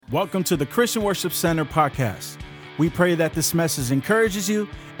Welcome to the Christian Worship Center podcast. We pray that this message encourages you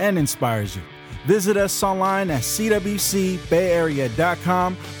and inspires you. Visit us online at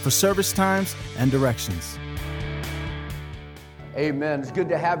cwcbayarea.com for service times and directions. Amen. It's good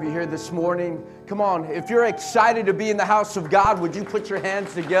to have you here this morning. Come on, if you're excited to be in the house of God, would you put your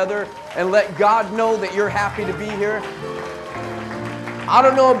hands together and let God know that you're happy to be here? I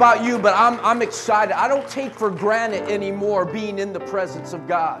don't know about you, but I'm excited. I don't take for granted anymore being in the presence of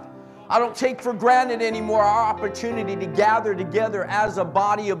God. I don't take for granted anymore our opportunity to gather together as a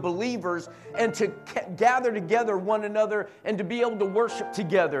body of believers and to gather together one another and to be able to worship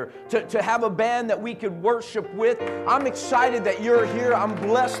together, to have a band that we could worship with. I'm excited that you're here. I'm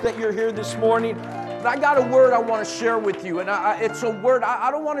blessed that you're here this morning. And I got a word I want to share with you. And it's a word,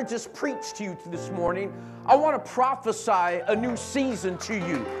 I don't want to just preach to you this morning. I want to prophesy a new season to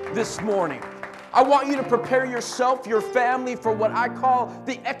you this morning. I want you to prepare yourself, your family, for what I call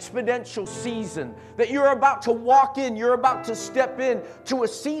the exponential season. That you're about to walk in, you're about to step in to a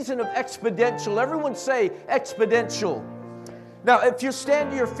season of exponential. Everyone say exponential. Now, if you stand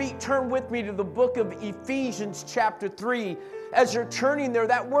to your feet, turn with me to the book of Ephesians chapter 3. As you're turning there,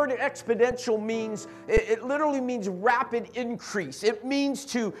 that word exponential means, it literally means rapid increase. It means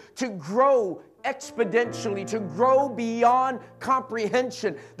to grow exponentially, to grow beyond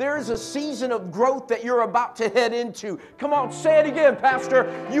comprehension. There is a season of growth that you're about to head into. Come on, say it again,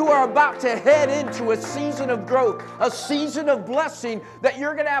 Pastor. You are about to head into a season of growth, a season of blessing that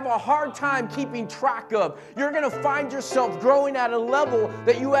you're going to have a hard time keeping track of. You're going to find yourself growing at a level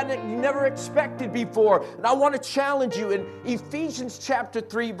that you never expected before. And I want to challenge you in Ephesians chapter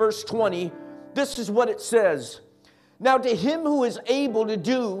 3, verse 20. This is what it says. Now to him who is able to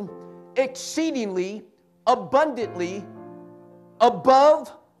do exceedingly, abundantly, above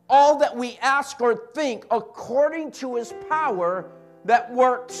all that we ask or think, according to his power that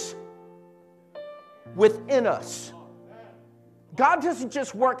works within us. God doesn't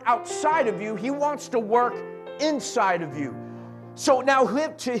just work outside of you, he wants to work inside of you. So now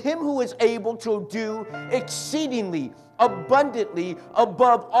to him who is able to do exceedingly, abundantly,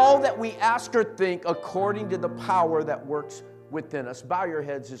 above all that we ask or think, according to the power that works within us. Bow your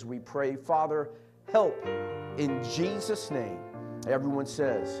heads as we pray. Father, help in Jesus' name. Everyone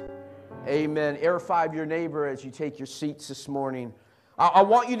says, amen. Air five your neighbor as you take your seats this morning. I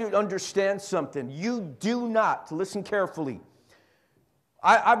want you to understand something. You do not, listen carefully.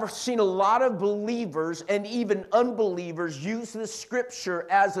 I've seen a lot of believers and even unbelievers use this scripture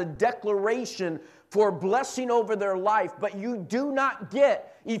as a declaration for blessing over their life, but you do not get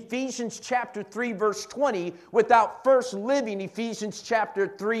Ephesians chapter 3 verse 20 without first living Ephesians chapter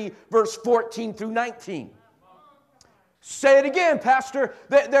 3 verse 14 through 19. Say it again, Pastor.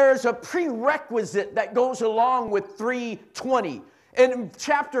 There's a prerequisite that goes along with 3:20. In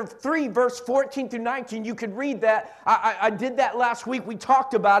chapter 3, verse 14 through 19, you could read that. I did that last week. We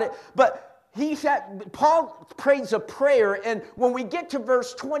talked about it. But Paul prays a prayer, and when we get to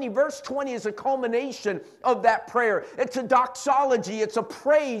verse 20 is a culmination of that prayer. It's a doxology. It's a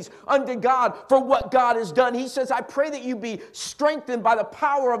praise unto God for what God has done. He says, I pray that you be strengthened by the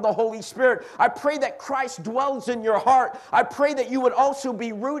power of the Holy Spirit. I pray that Christ dwells in your heart. I pray that you would also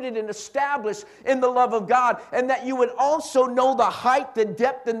be rooted and established in the love of God, and that you would also know the height, the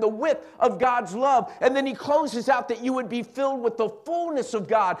depth, and the width of God's love. And then he closes out that you would be filled with the fullness of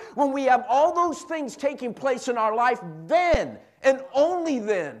God. When we have all those things taking place in our life, then and only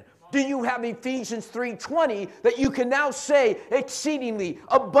then do you have Ephesians 3:20 that you can now say exceedingly,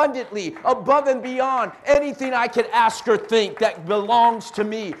 abundantly, above and beyond anything I could ask or think that belongs to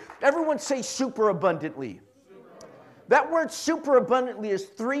me. Everyone say super abundantly. That word super abundantly is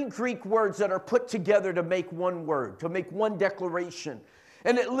 3 Greek words that are put together to make one word, to make one declaration.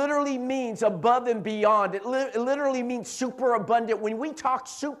 And it literally means above and beyond. It literally means superabundant. When we talk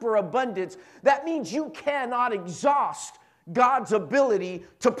superabundance, that means you cannot exhaust God's ability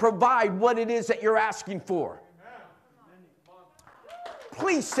to provide what it is that you're asking for.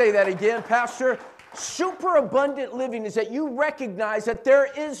 Please say that again, Pastor. Superabundant living is that you recognize that there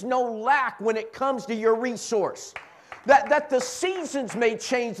is no lack when it comes to your resource. That the seasons may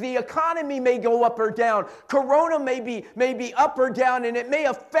change, the economy may go up or down, Corona may be up or down, and it may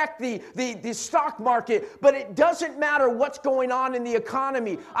affect the stock market, but it doesn't matter what's going on in the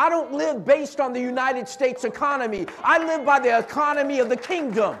economy. I don't live based on the United States economy. I live by the economy of the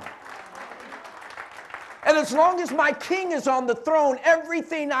kingdom. And as long as my king is on the throne,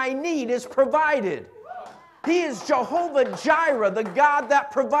 everything I need is provided. He is Jehovah Jireh, the God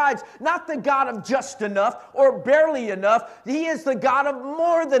that provides, not the God of just enough or barely enough. He is the God of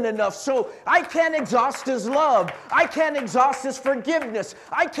more than enough. So I can't exhaust His love. I can't exhaust His forgiveness.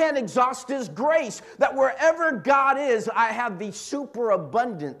 I can't exhaust His grace. That wherever God is, I have the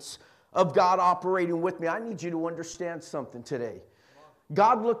superabundance of God operating with me. I need you to understand something today.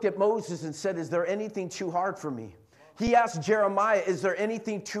 God looked at Moses and said, "Is there anything too hard for me?" He asked Jeremiah, "Is there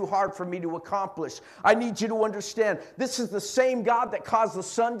anything too hard for me to accomplish?" I need you to understand, this is the same God that caused the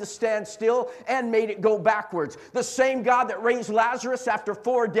sun to stand still and made it go backwards. The same God that raised Lazarus after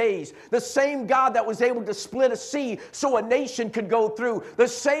 4 days. The same God that was able to split a sea so a nation could go through. The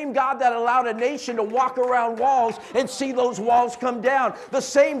same God that allowed a nation to walk around walls and see those walls come down. The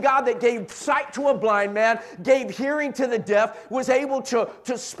same God that gave sight to a blind man, gave hearing to the deaf, was able to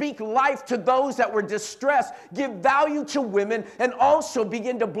speak life to those that were distressed, give value to women, and also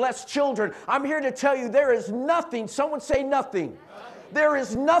begin to bless children. I'm here to tell you there is nothing, someone say nothing. There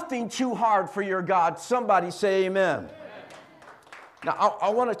is nothing too hard for your God. Somebody say amen. Now, I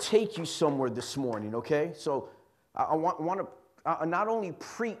want to take you somewhere this morning, okay? So I want to not only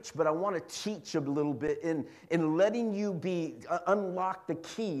preach, but I want to teach a little bit in letting you unlock the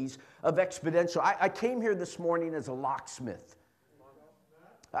keys of exponential. I came here this morning as a locksmith.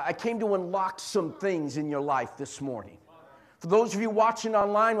 I came to unlock some things in your life this morning. For those of you watching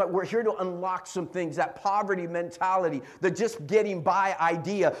online, we're here to unlock some things, that poverty mentality, the just getting by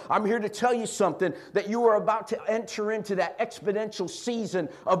idea. I'm here to tell you something, that you are about to enter into that exponential season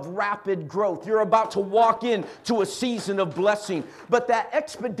of rapid growth. You're about to walk into a season of blessing. But that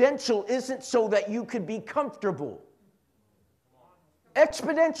exponential isn't so that you could be comfortable.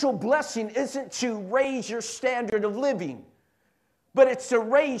 Exponential blessing isn't to raise your standard of living, but it's to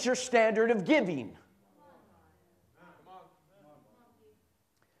raise your standard of giving.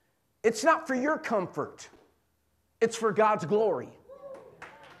 It's not for your comfort. It's for God's glory.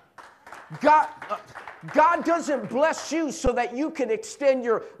 God doesn't bless you so that you can extend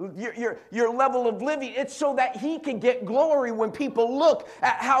your level of living. It's so that He can get glory when people look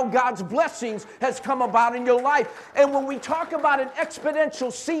at how God's blessings has come about in your life. And when we talk about an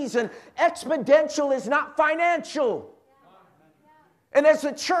exponential season, exponential is not financial. And as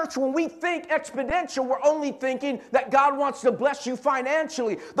a church, when we think exponential, we're only thinking that God wants to bless you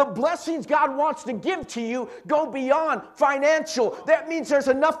financially. The blessings God wants to give to you go beyond financial. That means there's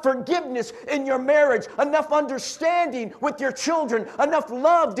enough forgiveness in your marriage, enough understanding with your children, enough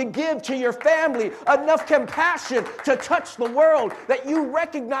love to give to your family, enough compassion to touch the world, that you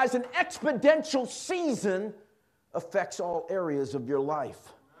recognize an exponential season affects all areas of your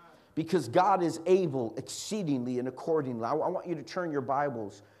life. Because God is able exceedingly and accordingly. I want you to turn your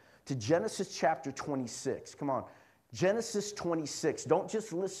Bibles to Genesis chapter 26. Come on. Genesis 26. Don't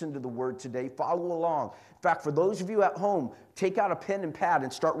just listen to the word today. Follow along. In fact, for those of you at home, take out a pen and pad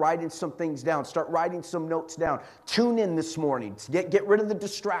and start writing some things down. Start writing some notes down. Tune in this morning. Get rid of the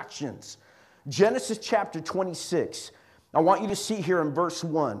distractions. Genesis chapter 26. I want you to see here in verse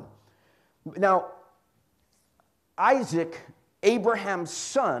 1. Now, Isaac, Abraham's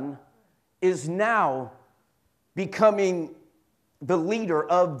son, is now becoming the leader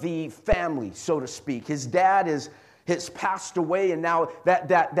of the family, so to speak. His dad has passed away, and now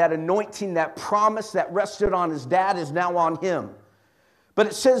that anointing, that promise that rested on his dad is now on him. But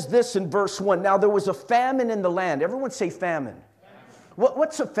it says this in verse 1. Now there was a famine in the land. Everyone say famine.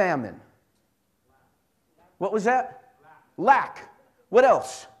 What's a famine? What was that? Lack. What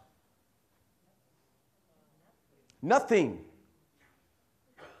else? Nothing.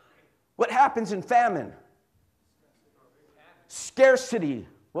 What happens in famine? Scarcity.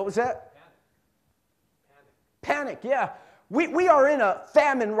 What was that? Panic, yeah. We are in a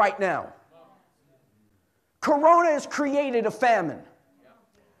famine right now. Corona has created a famine.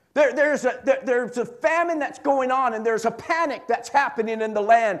 There's a famine that's going on, and there's a panic that's happening in the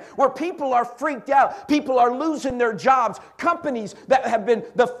land where people are freaked out. People are losing their jobs. Companies that have been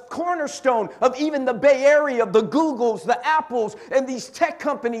the cornerstone of even the Bay Area, the Googles, the Apples, and these tech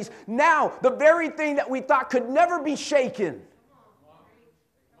companies, now the very thing that we thought could never be shaken.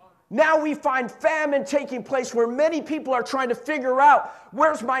 Now we find famine taking place where many people are trying to figure out,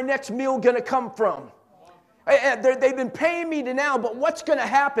 where's my next meal going to come from? They've been paying me to now, but what's going to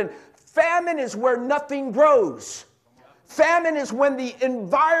happen? Famine is where nothing grows. Famine is when the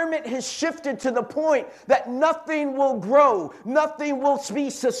environment has shifted to the point that nothing will grow, nothing will be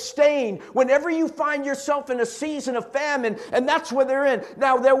sustained. Whenever you find yourself in a season of famine, and that's where they're in.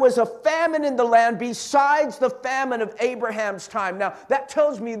 Now, there was a famine in the land besides the famine of Abraham's time. Now, that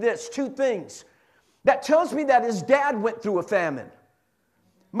tells me this, two things. That tells me that his dad went through a famine.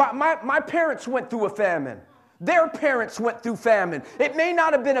 My parents went through a famine. Their parents went through famine. It may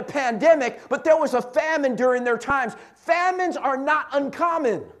not have been a pandemic, but there was a famine during their times. Famines are not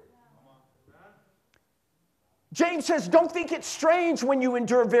uncommon. James says, don't think it's strange when you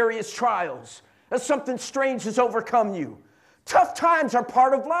endure various trials, as something strange has overcome you. Tough times are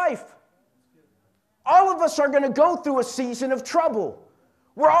part of life. All of us are going to go through a season of trouble.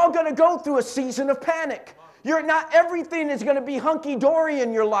 We're all going to go through a season of panic. Not everything is going to be hunky-dory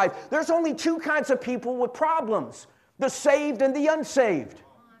in your life. There's only two kinds of people with problems: the saved and the unsaved.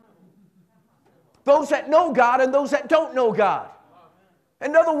 Those that know God and those that don't know God.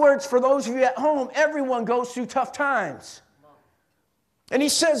 In other words, for those of you at home, everyone goes through tough times. And he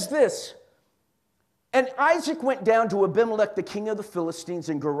says this, and Isaac went down to Abimelech, the king of the Philistines,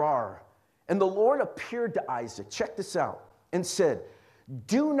 in Gerar. And the Lord appeared to Isaac, check this out, and said,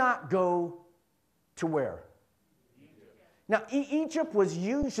 do not go to where? Now, Egypt was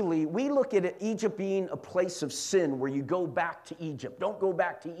usually, we look at it, Egypt being a place of sin where you go back to Egypt. Don't go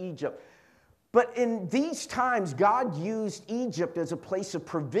back to Egypt. But in these times, God used Egypt as a place of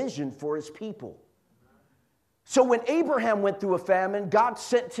provision for his people. So when Abraham went through a famine, God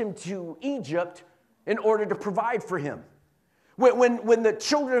sent him to Egypt in order to provide for him. When the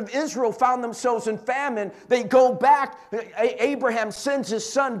children of Israel found themselves in famine, they go back. Abraham sends his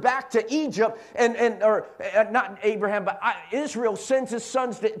son back to Egypt, not Abraham, but Israel sends his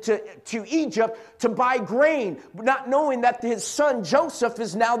sons to Egypt to buy grain, not knowing that his son Joseph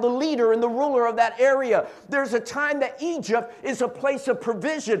is now the leader and the ruler of that area. There's a time that Egypt is a place of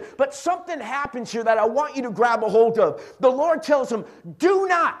provision, but something happens here that I want you to grab a hold of. The Lord tells him, do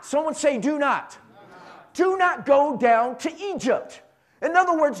not, someone say do not. Do not go down to Egypt. In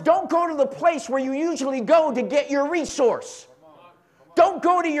other words, don't go to the place where you usually go to get your resource. Don't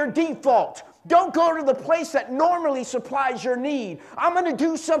go to your default. Don't go to the place that normally supplies your need. I'm going to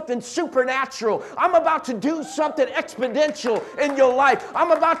do something supernatural. I'm about to do something exponential in your life.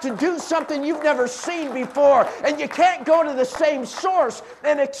 I'm about to do something you've never seen before. And you can't go to the same source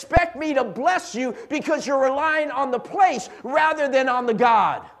and expect me to bless you because you're relying on the place rather than on the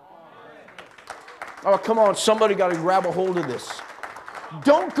God. Oh, come on, somebody got to grab a hold of this.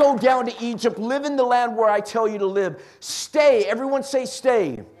 Don't go down to Egypt. Live in the land where I tell you to live. Stay. Everyone say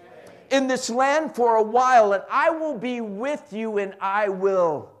stay. In this land for a while, and I will be with you, and I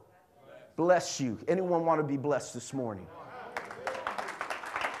will bless you. Anyone want to be blessed this morning?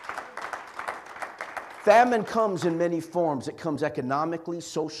 Famine comes in many forms. It comes economically,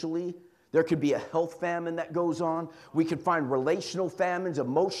 socially. There could be a health famine that goes on. We could find relational famines,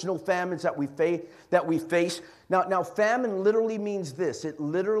 emotional famines that we face. Now, famine literally means this. It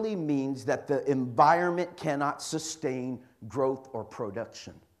literally means that the environment cannot sustain growth or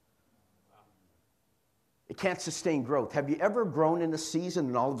production. It can't sustain growth. Have you ever grown in a season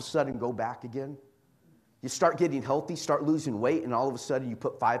and all of a sudden go back again? You start getting healthy, start losing weight, and all of a sudden you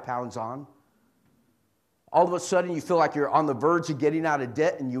put 5 pounds on. All of a sudden, you feel like you're on the verge of getting out of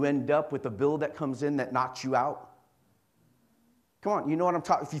debt, and you end up with a bill that comes in that knocks you out. Come on, you know what I'm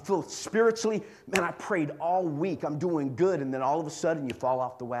talking. If you feel spiritually, man, I prayed all week, I'm doing good, and then all of a sudden, you fall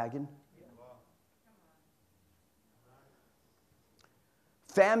off the wagon.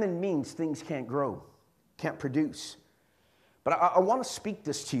 Famine means things can't grow, can't produce. But I want to speak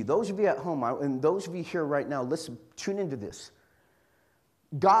this to you. Those of you at home, and those of you here right now, listen, tune into this.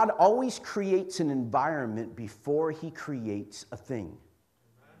 God always creates an environment before he creates a thing.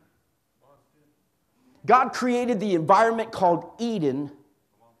 God created the environment called Eden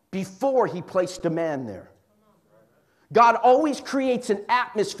before he placed a man there. God always creates an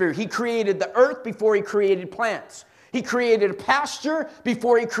atmosphere. He created the earth before he created plants. He created a pasture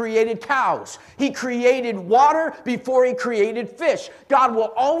before he created cows. He created water before he created fish. God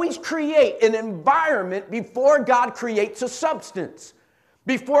will always create an environment before God creates a substance.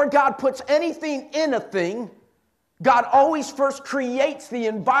 Before God puts anything in a thing, God always first creates the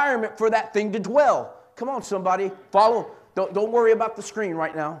environment for that thing to dwell. Come on, somebody. Follow. Don't worry about the screen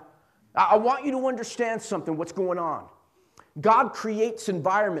right now. I want you to understand something, what's going on. God creates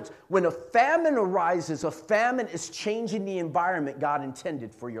environments. When a famine arises, a famine is changing the environment God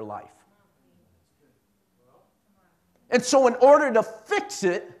intended for your life. And so in order to fix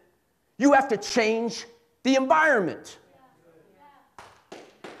it, you have to change the environment.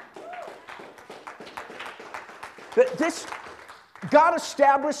 God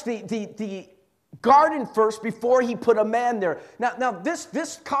established the garden first before he put a man there. Now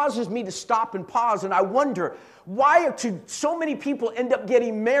this causes me to stop and pause, and I wonder, why do so many people end up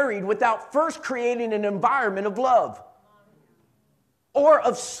getting married without first creating an environment of love or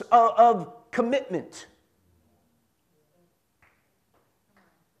of commitment?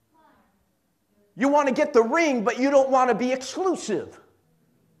 You want to get the ring, but you don't want to be exclusive.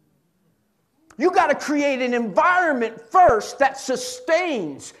 You got to create an environment first that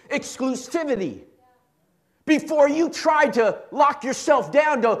sustains exclusivity before you try to lock yourself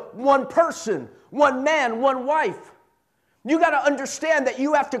down to one person, one man, one wife. You got to understand that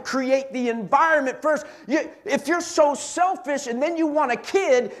you have to create the environment first. If you're so selfish and then you want a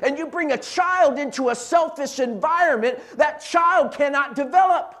kid and you bring a child into a selfish environment, that child cannot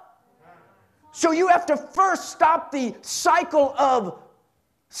develop. So you have to first stop the cycle of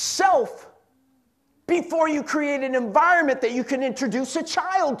self before you create an environment that you can introduce a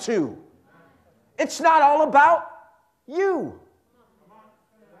child to. It's not all about you.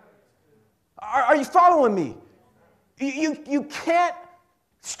 Are you following me? You can't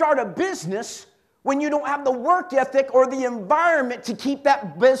start a business when you don't have the work ethic or the environment to keep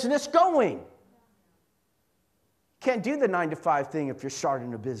that business going. Can't do the 9-to-5 thing if you're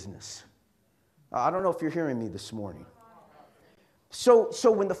starting a business. I don't know if you're hearing me this morning. So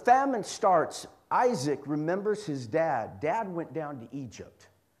when the famine starts, Isaac remembers his dad. Dad went down to Egypt.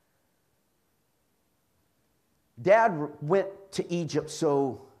 Dad went to Egypt,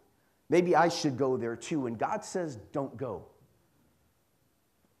 so maybe I should go there too. And God says, don't go.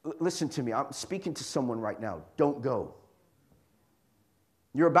 Listen to me. I'm speaking to someone right now. Don't go.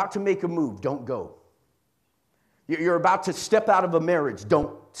 You're about to make a move. Don't go. You're about to step out of a marriage.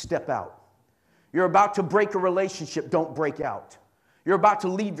 Don't step out. You're about to break a relationship. Don't break out. You're about to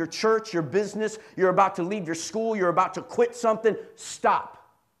leave your church, your business. You're about to leave your school. You're about to quit something. Stop.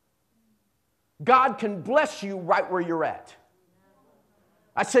 God can bless you right where you're at.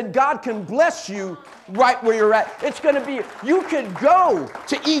 I said, God can bless you right where you're at. It's going to be, you can go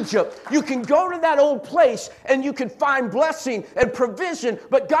to Egypt. You can go to that old place and you can find blessing and provision.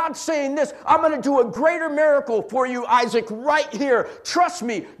 But God's saying this, I'm going to do a greater miracle for you, Isaac, right here. Trust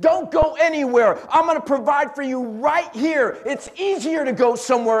me, don't go anywhere. I'm going to provide for you right here. It's easier to go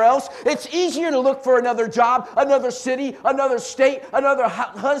somewhere else. It's easier to look for another job, another city, another state, another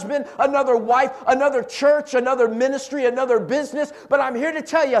husband, another wife, another church, another ministry, another business. But I'm here to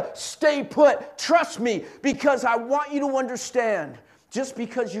tell you, stay put. Trust me, because I want you to understand, just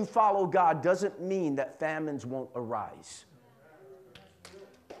because you follow God doesn't mean that famines won't arise.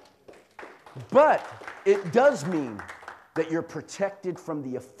 But it does mean that you're protected from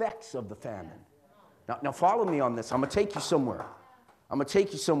the effects of the famine. Now follow me on this. I'm going to take you somewhere. I'm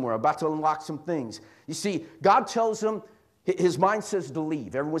about to unlock some things. You see, God tells him, his mind says to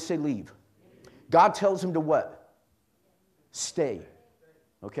leave. Everyone say leave. God tells him to what? Stay.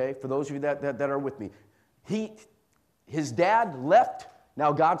 Okay, for those of you that are with me. His dad left,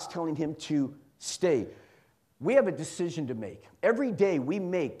 now God's telling him to stay. We have a decision to make. Every day we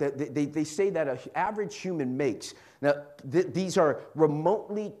make, they say that an average human makes. Now, these are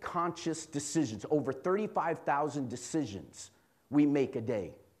remotely conscious decisions. Over 35,000 decisions we make a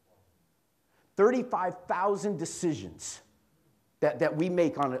day. 35,000 decisions that we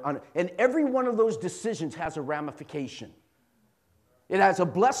make and every one of those decisions has a ramification. It has a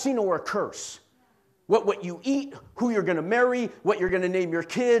blessing or a curse. What you eat, who you're going to marry, what you're going to name your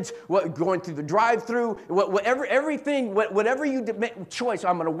kids, what going through the drive-through, whatever you make choice.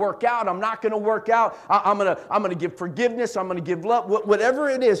 I'm going to work out. I'm not going to work out. I'm going to give forgiveness. I'm going to give love. Whatever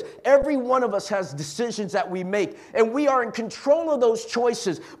it is, every one of us has decisions that we make, and we are in control of those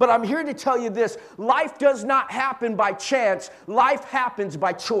choices. But I'm here to tell you this: life does not happen by chance. Life happens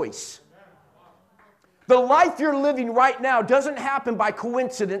by choice. The life you're living right now doesn't happen by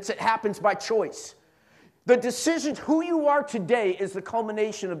coincidence. It happens by choice. The decisions, who you are today is the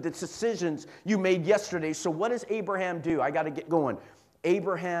culmination of the decisions you made yesterday. So what does Abraham do? I got to get going.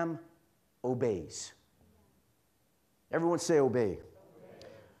 Abraham obeys. Everyone say obey.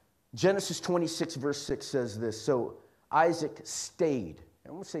 Genesis 26 verse 6 says this. So Isaac stayed.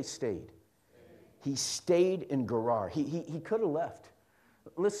 Everyone say stayed. He stayed in Gerar. He could have left.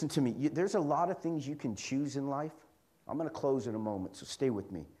 Listen to me. There's a lot of things you can choose in life. I'm going to close in a moment, so stay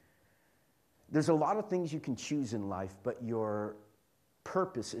with me. There's a lot of things you can choose in life, but your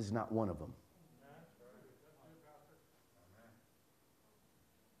purpose is not one of them.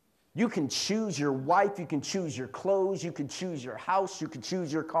 You can choose your wife, you can choose your clothes, you can choose your house, you can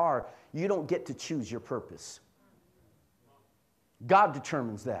choose your car. You don't get to choose your purpose. God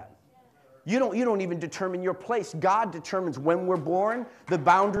determines that. You don't even determine your place. God determines when we're born, the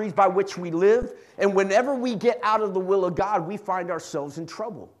boundaries by which we live, and whenever we get out of the will of God, we find ourselves in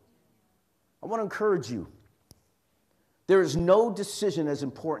trouble. I want to encourage you. There is no decision as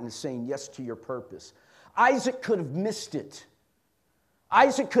important as saying yes to your purpose. Isaac could have missed it.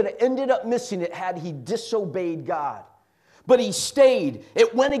 Isaac could have ended up missing it had he disobeyed God. but he stayed.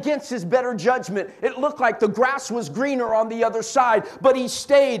 It went against his better judgment. It looked like the grass was greener on the other side, but he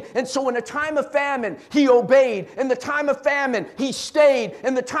stayed. And so in a time of famine, he obeyed. In the time of famine, he stayed.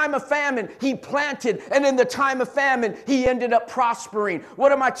 In the time of famine, he planted. And in the time of famine, he ended up prospering.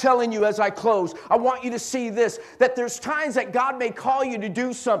 What am I telling you as I close? I want you to see this, that there's times that God may call you to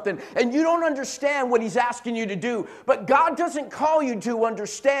do something, and you don't understand what he's asking you to do. But God doesn't call you to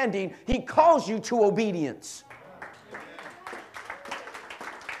understanding. He calls you to obedience.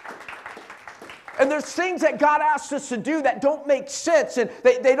 And there's things that God asks us to do that don't make sense, and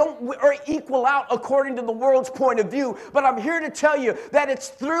they don't equal out according to the world's point of view. But I'm here to tell you that it's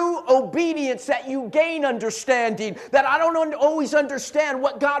through obedience that you gain understanding, that I don't always understand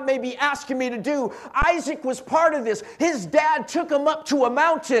what God may be asking me to do. Isaac was part of this. His dad took him up to a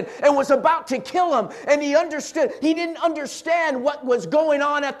mountain and was about to kill him, and he understood. He didn't understand what was going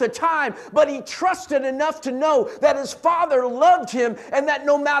on at the time, but he trusted enough to know that his father loved him, and that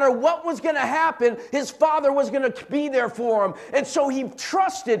no matter what was going to happen, his father was going to be there for him. And so he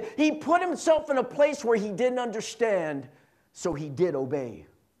trusted. He put himself in a place where he didn't understand, so he did obey.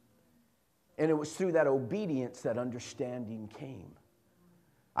 And it was through that obedience that understanding came.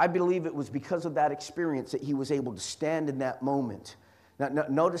 I believe it was because of that experience that he was able to stand in that moment. Now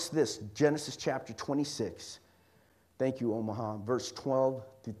notice this, Genesis chapter 26. Thank you, Omaha. Verse 12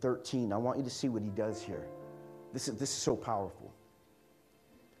 through 13. I want you to see what he does here. This is so powerful.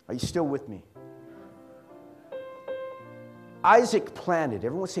 Are you still with me? Isaac planted.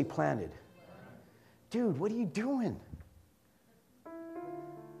 Everyone say planted. Dude, what are you doing?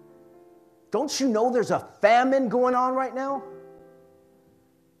 Don't you know there's a famine going on right now?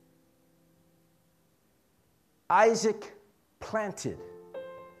 Isaac planted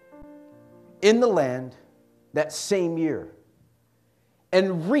in the land that same year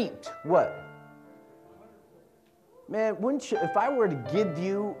and reaped what? Man, wouldn't you, if I were to give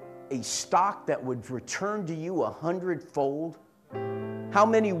you a stock that would return to you 100-fold, how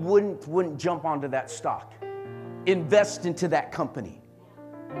many wouldn't jump onto that stock? Invest into that company.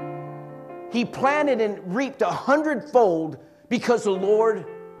 He planted and reaped 100-fold because the Lord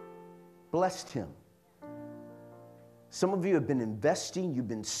blessed him. Some of you have been investing, you've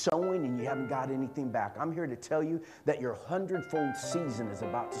been sowing, and you haven't got anything back. I'm here to tell you that your 100-fold season is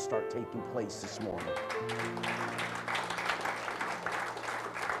about to start taking place this morning.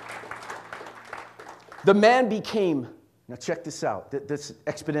 The man became, now check this out, this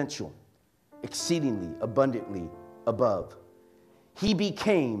exponential, exceedingly, abundantly, above. He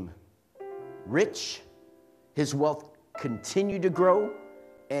became rich, his wealth continued to grow,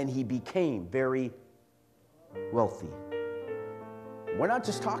 and he became very wealthy. We're not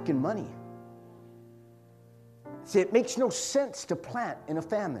just talking money. See, it makes no sense to plant in a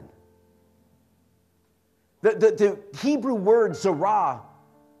famine. The Hebrew word zarah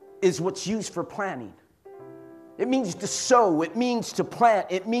is what's used for planting. It means to sow, it means to plant,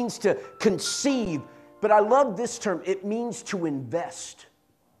 it means to conceive. But I love this term, it means to invest.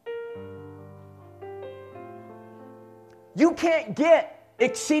 You can't get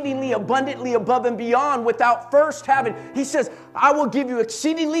exceedingly abundantly above and beyond without first having, he says, I will give you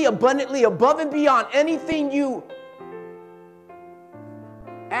exceedingly abundantly above and beyond anything you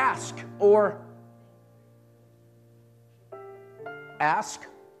ask or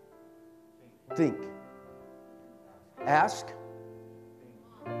think. Ask.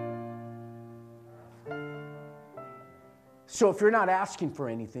 So if you're not asking for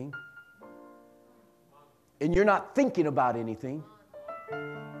anything, and you're not thinking about anything,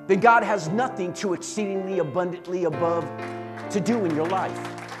 then God has nothing too exceedingly abundantly above to do in your life.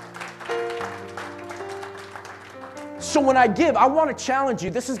 So when I give, I want to challenge you.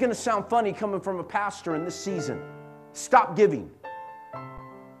 This is going to sound funny coming from a pastor in this season. Stop giving.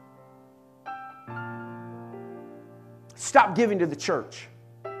 Stop giving to the church.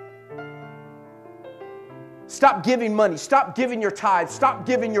 Stop giving money. Stop giving your tithe. Stop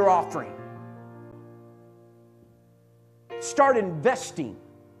giving your offering. Start investing.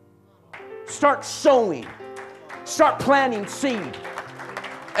 Start sowing. Start planting seed.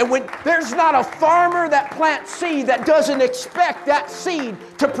 And when there's not a farmer that plants seed that doesn't expect that seed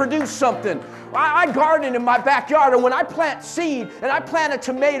to produce something. I garden in my backyard, and when I plant seed, and I plant a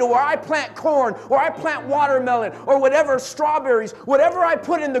tomato, or I plant corn, or I plant watermelon, or whatever, strawberries, whatever I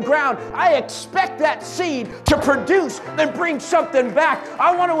put in the ground, I expect that seed to produce and bring something back.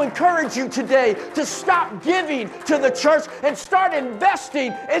 I want to encourage you today to stop giving to the church and start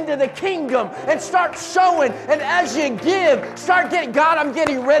investing into the kingdom and start sowing. And as you give, start getting, God, I'm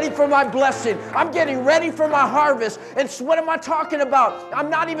getting ready for my blessing. I'm getting ready for my harvest. And so what am I talking about? I'm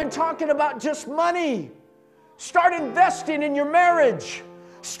not even talking about just money. Start investing in your marriage.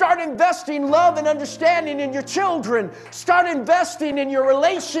 Start investing love and understanding in your children. Start investing in your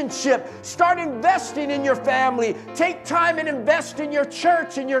relationship. Start investing in your family. Take time and invest in your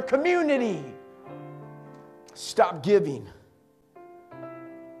church and your community. Stop giving.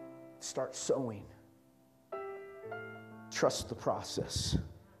 Start sowing. Trust the process.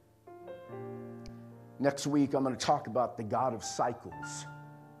 Next week, I'm going to talk about the God of cycles.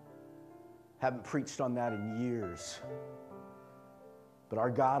 Haven't preached on that in years. But our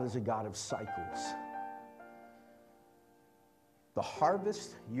God is a God of cycles. The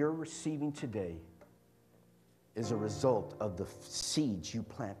harvest you're receiving today is a result of the seeds you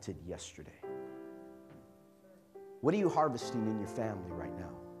planted yesterday. What are you harvesting in your family right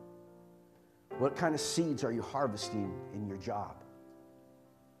now? What kind of seeds are you harvesting in your job?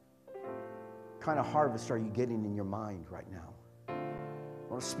 What kind of harvest are you getting in your mind right now?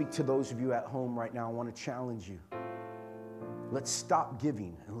 I want to speak to those of you at home right now. I want to challenge you. Let's stop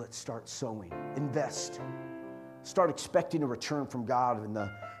giving and let's start sowing. Invest. Start expecting a return from God in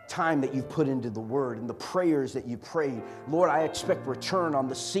the time that you've put into the Word and the prayers that you prayed. Lord, I expect return on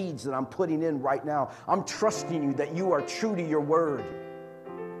the seeds that I'm putting in right now. I'm trusting you that you are true to your Word,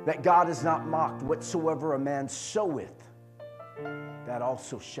 that God is not mocked. Whatsoever a man soweth, that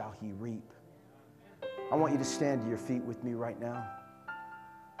also shall he reap. I want you to stand to your feet with me right now.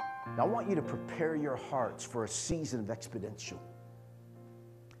 Now, I want you to prepare your hearts for a season of exponential.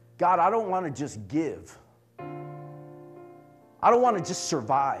 God, I don't want to just give. I don't want to just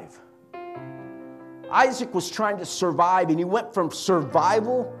survive. Isaac was trying to survive, and he went from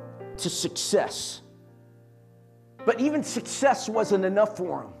survival to success. But even success wasn't enough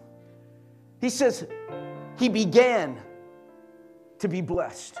for him. He says he began to be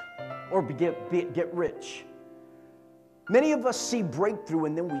blessed or get rich. Many of us see breakthrough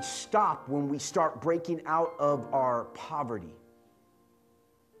and then we stop when we start breaking out of our poverty.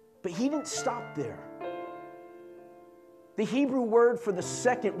 But he didn't stop there. The Hebrew word for the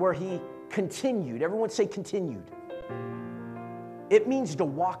second where he continued, everyone say continued. It means to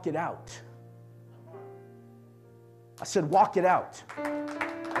walk it out. I said walk it out.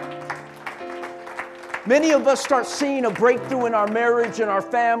 Many of us start seeing a breakthrough in our marriage and our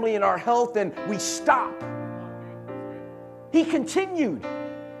family and our health and we stop. He continued.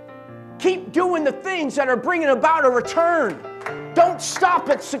 Keep doing the things that are bringing about a return. Don't stop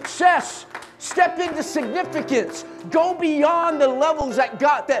at success. Step into significance. Go beyond the levels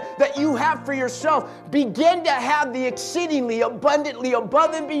that you have for yourself. Begin to have the exceedingly abundantly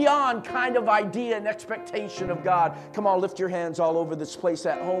above and beyond kind of idea and expectation of God. Come on, lift your hands all over this place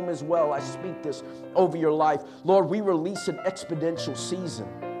at home as well. I speak this over your life. Lord, we release an exponential season.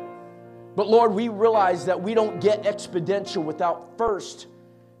 But Lord, we realize that we don't get exponential without first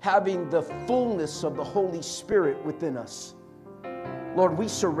having the fullness of the Holy Spirit within us. Lord, we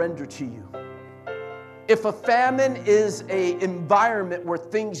surrender to you. If a famine is an environment where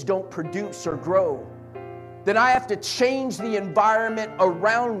things don't produce or grow, then I have to change the environment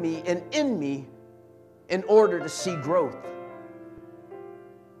around me and in me in order to see growth.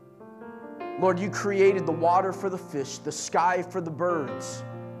 Lord, you created the water for the fish, the sky for the birds,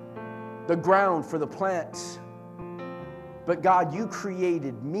 the ground for the plants. But God, you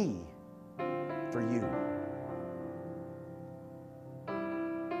created me for you.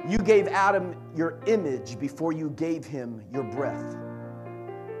 You gave Adam your image before you gave him your breath.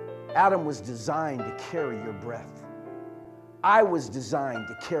 Adam was designed to carry your breath. I was designed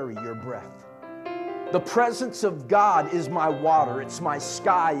to carry your breath. The presence of God is my water. It's my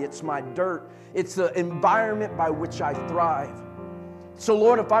sky. It's my dirt. It's the environment by which I thrive. So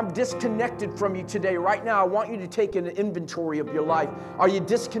Lord, if I'm disconnected from you today, right now, I want you to take an inventory of your life. Are you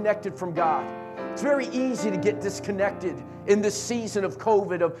disconnected from God? It's very easy to get disconnected in this season of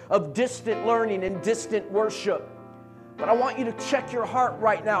COVID, of distant learning and distant worship. But I want you to check your heart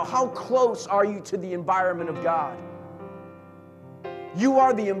right now. How close are you to the environment of God? You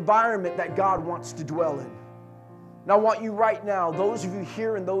are the environment that God wants to dwell in. And I want you right now, those of you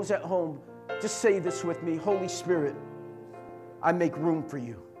here and those at home, just say this with me. Holy Spirit, I make room for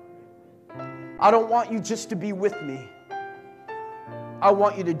you. I don't want you just to be with me. I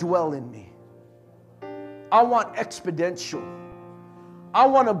want you to dwell in me. I want exponential. I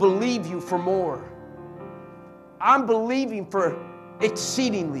want to believe you for more. I'm believing for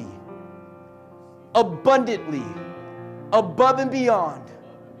exceedingly, abundantly, above and beyond.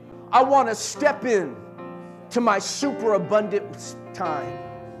 I want to step in to my superabundant time.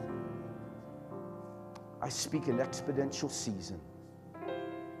 I speak an exponential season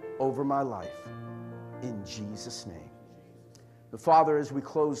over my life in Jesus' name. Father, as we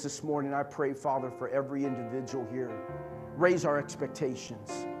close this morning, I pray, Father, for every individual here. Raise our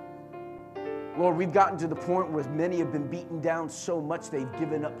expectations. Lord, we've gotten to the point where many have been beaten down so much they've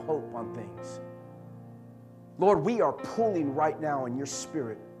given up hope on things. Lord, we are pulling right now in your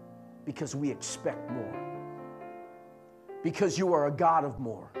spirit because we expect more. Because you are a God of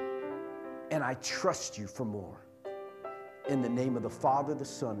more. And I trust you for more. In the name of the Father, the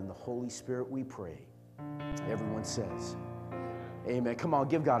Son, and the Holy Spirit we pray. Everyone says, amen. Come on,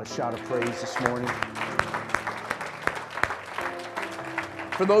 give God a shout of praise this morning.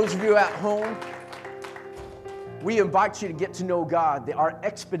 For those of you at home, we invite you to get to know God, our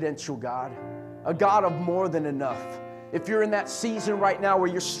exponential God, a God of more than enough. If you're in that season right now where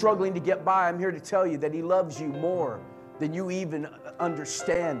you're struggling to get by, I'm here to tell you that He loves you more than you even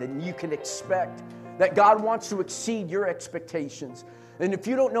understand and you can expect. That God wants to exceed your expectations. And if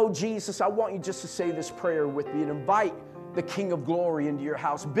you don't know Jesus, I want you just to say this prayer with me and invite the King of Glory into your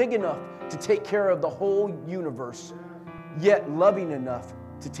house, big enough to take care of the whole universe, yet loving enough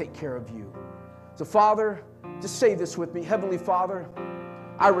to take care of you. So Father, just say this with me. Heavenly Father,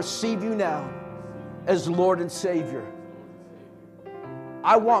 I receive you now as Lord and Savior.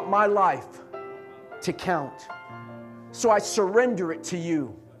 I want my life to count, so I surrender it to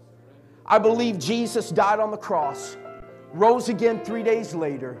you. I believe Jesus died on the cross, rose again 3 days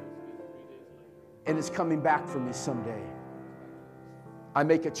later, and is coming back for me someday. I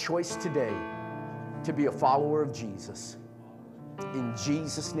make a choice today to be a follower of Jesus. In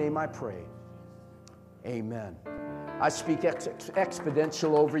Jesus' name I pray. Amen. I speak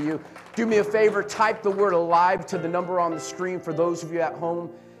exponential over you. Do me a favor, type the word alive to the number on the screen for those of you at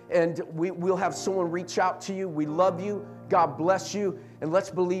home, and we'll have someone reach out to you. We love you. God bless you. And let's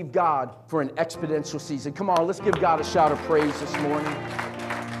believe God for an exponential season. Come on, let's give God a shout of praise this morning.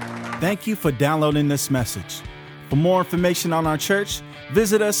 Thank you for downloading this message. For more information on our church,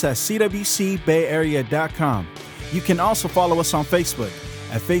 visit us at cwcbayarea.com. You can also follow us on Facebook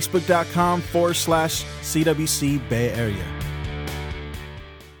at facebook.com/CWC Bay Area.